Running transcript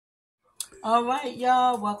All right,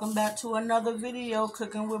 y'all. Welcome back to another video,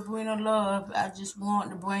 Cooking with Brina Love. I just want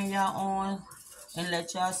to bring y'all on and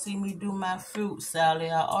let y'all see me do my fruit salad.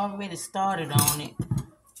 I already started on it.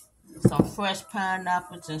 Some fresh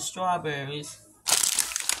pineapples and strawberries.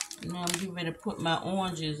 And now I'm getting ready to put my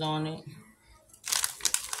oranges on it.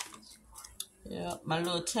 Yeah, my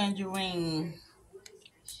little tangerine.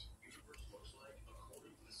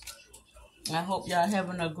 I hope y'all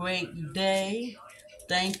having a great day.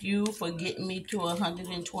 Thank you for getting me to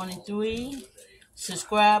 123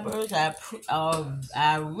 subscribers.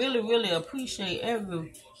 I really appreciate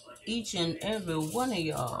each and every one of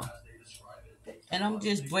y'all. And I'm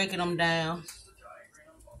just breaking them down.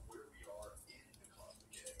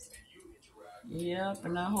 Yep,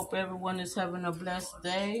 and I hope everyone is having a blessed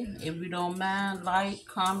day. If you don't mind, like,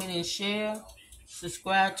 comment, and share.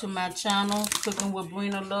 Subscribe to my channel, Cooking with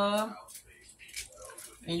Brina Love.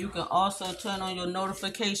 And you can also turn on your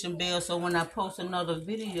notification bell so when I post another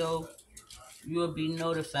video, you'll be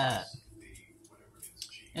notified.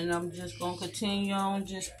 And I'm just going to continue on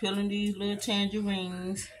just peeling these little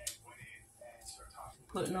tangerines,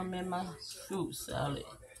 putting them in my fruit salad.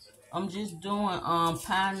 I'm just doing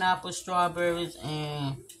pineapple, strawberries,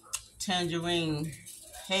 and tangerine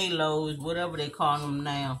halos, whatever they call them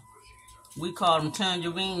now. We call them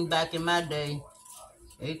tangerine back in my day.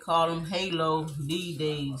 They call them halo these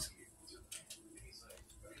days.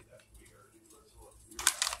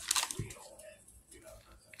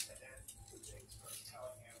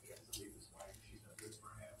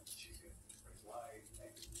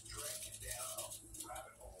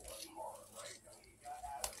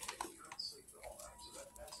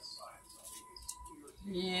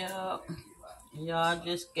 Yeah, y'all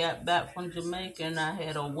just got back from Jamaica and I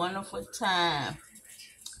had a wonderful time.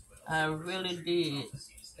 I really did.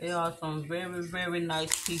 They are some very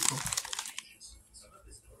nice people.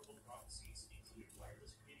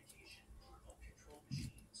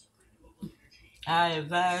 I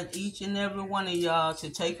advise each and every one of y'all to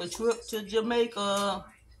take a trip to Jamaica.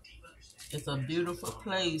 It's a beautiful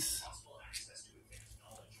place.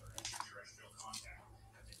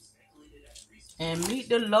 And meet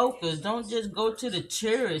the locals. Don't just go to the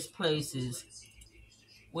tourist places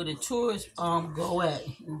where the tourists go at.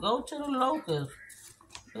 Go to the locals.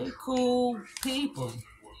 They cool people.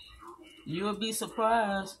 You'll be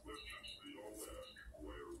surprised.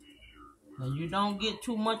 And you don't get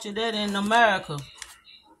too much of that in America.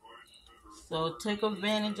 So take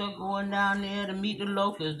advantage of going down there to meet the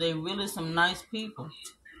locals. They really some nice people.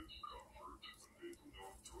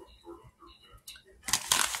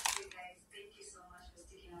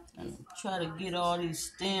 And try to get all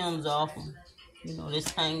these stems off them. You know, that's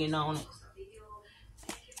hanging on it.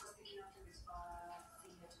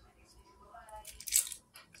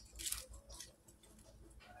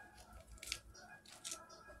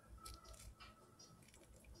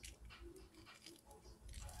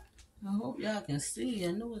 I hope y'all can see.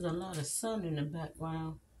 I know there's a lot of sun in the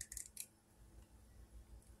background.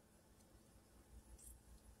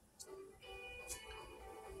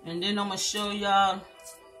 And then I'm gonna show y'all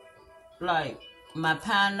like my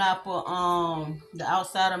pineapple, the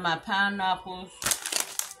outside of my pineapples.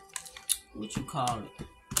 What you call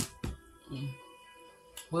it?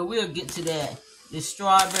 Well, we'll get to that. The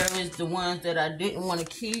strawberries, the ones that I didn't want to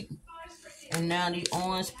keep. And now the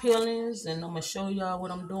orange peelings. And I'm gonna show y'all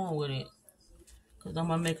what I'm doing with it. Because I'm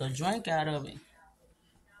gonna make a drink out of it.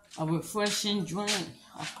 A refreshing drink.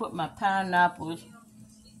 I put my pineapples,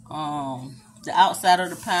 the outside of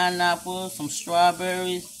the pineapple, some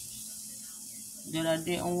strawberries that I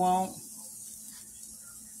didn't want.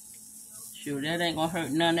 Sure, that ain't gonna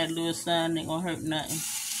hurt none. That little sign ain't gonna hurt nothing.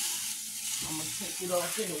 I'm gonna take it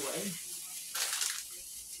off anyway.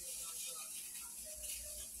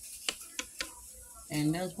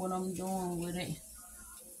 And that's what I'm doing with it.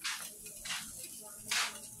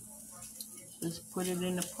 Just put it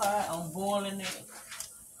in the pot. I'm boiling it.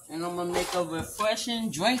 And I'm gonna make a refreshing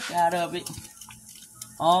drink out of it.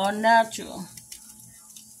 All natural.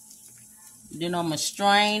 Then I'm gonna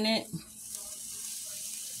strain it.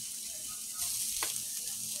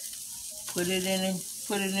 Put it in a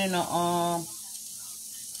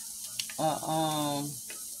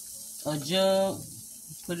jug.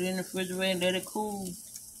 Put it in the refrigerator and let it cool.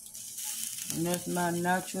 And that's my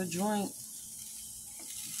natural drink.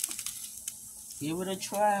 Give it a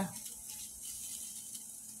try.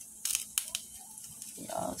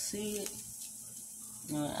 Y'all see it?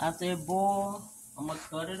 After it boils, I'm gonna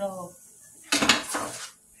cut it off.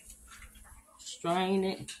 Strain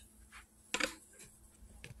it.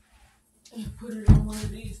 And put it in one of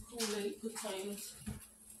these Kool-Aid containers.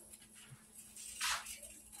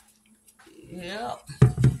 Yep.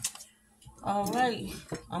 All right.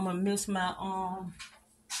 I'm gonna mix my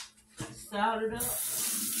salad up.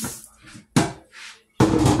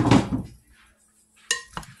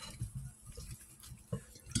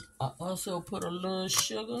 I also put a little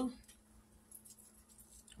sugar.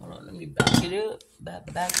 Hold on, let me back it up. Back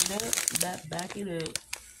it up. Back it up.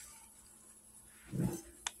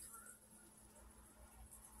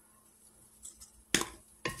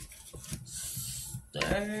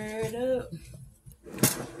 Stir it up.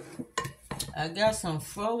 I got some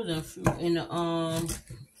frozen fruit in the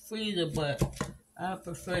freezer, but I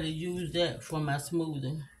prefer to use that for my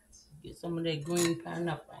smoothie. Get some of that green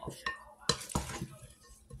pineapple.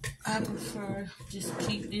 I prefer just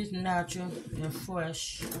keep this natural and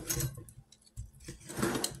fresh.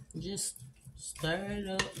 Just stir it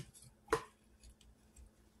up.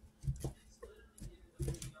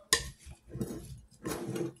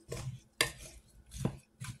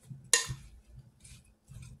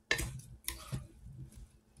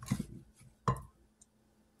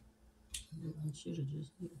 I should have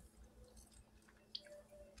just.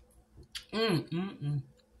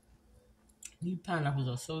 These pineapples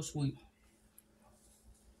are so sweet.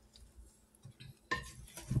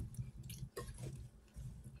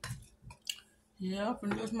 Yep,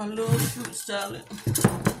 and there's my little fruit salad.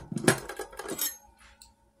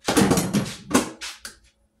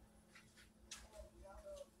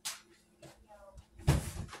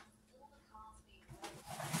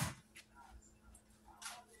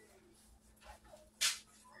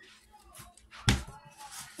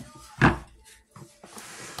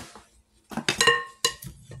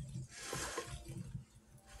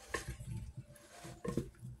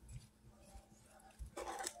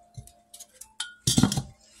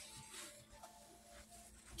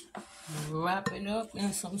 Wrap it up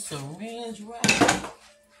in some syringe wrap.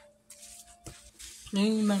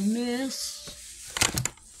 Clean my mess.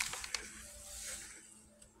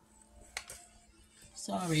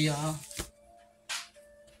 Sorry, y'all.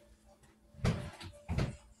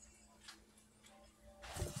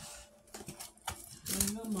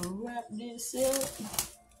 And I'm gonna wrap this up.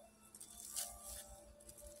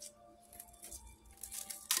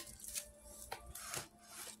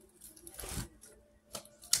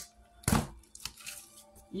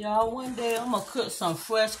 Y'all, one day I'm gonna cook some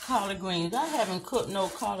fresh collard greens. I haven't cooked no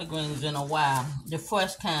collard greens in a while. The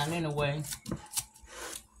fresh kind, anyway.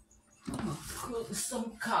 I'm gonna cook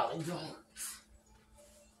some collard greens.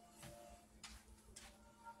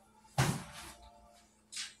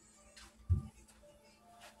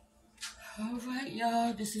 Alright,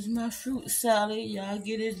 y'all, this is my fruit salad. Y'all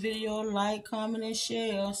give this video a like, comment, and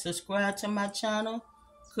share. Subscribe to my channel,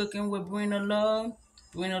 Cooking with Brina Love.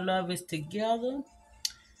 Brina Love is together.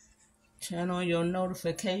 Turn on your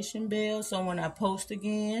notification bell so when I post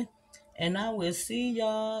again. And I will see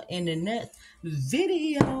y'all in the next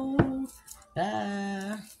video.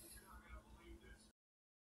 Bye.